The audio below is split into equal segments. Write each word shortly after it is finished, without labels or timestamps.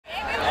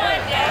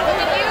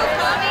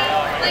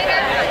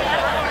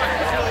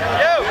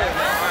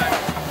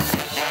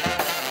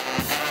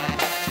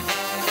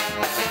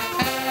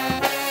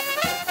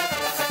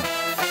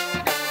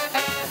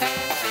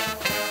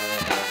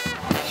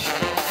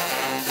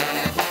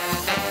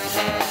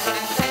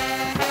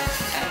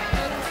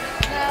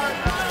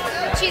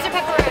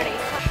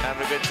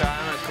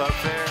time at Club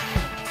Fair.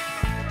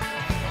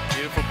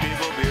 Beautiful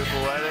people,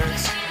 beautiful weather.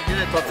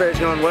 Yeah, Club Fair's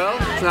going well.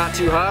 It's not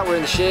too hot. We're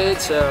in the shade,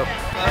 so.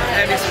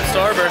 Having some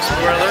Starburst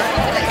weather.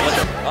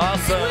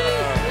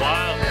 Awesome.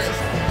 Wow.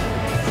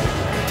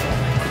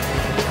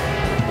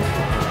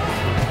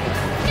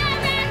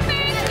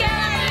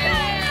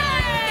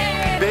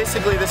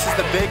 Basically, this is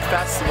the big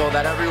festival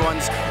that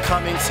everyone's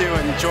coming to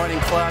and joining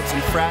clubs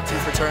and frats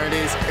and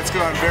fraternities. It's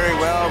going very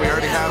well. We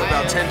already have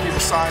about 10 people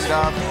signed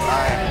up.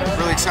 I'm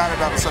really excited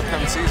about this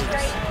upcoming season.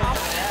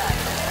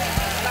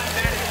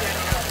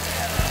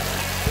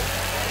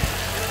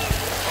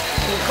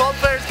 Club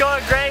Fair's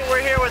going great.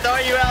 We're here with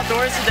RU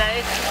Outdoors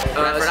today.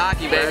 Radford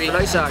hockey, baby.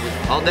 Radford ice hockey.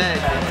 All day.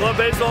 Club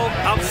Baseball,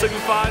 out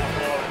signified.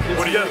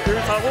 What do you got?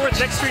 We're with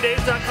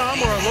next3days.com.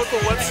 We're our local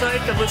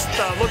website that lists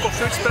local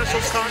food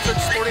specials,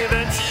 concerts, sporting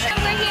events.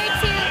 We're here to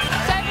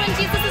serve when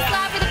Jesus is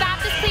love with the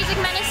Baptist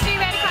Collegiate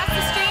Ministry right across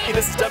the street.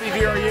 This is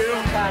WVRU,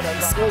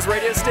 the school's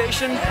radio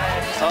station.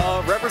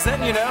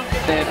 Representing, you know.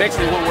 And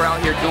basically what we're out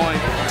here doing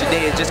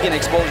today is just getting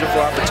exposure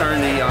for our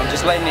fraternity,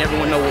 just letting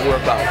everyone know what we're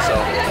about. So,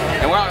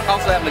 and we're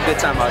also having a good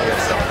time out here.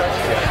 So,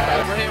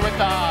 we're here with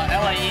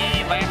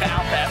LAE, Lambda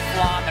Alpha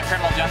Epsilon, the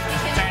Criminal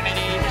Justice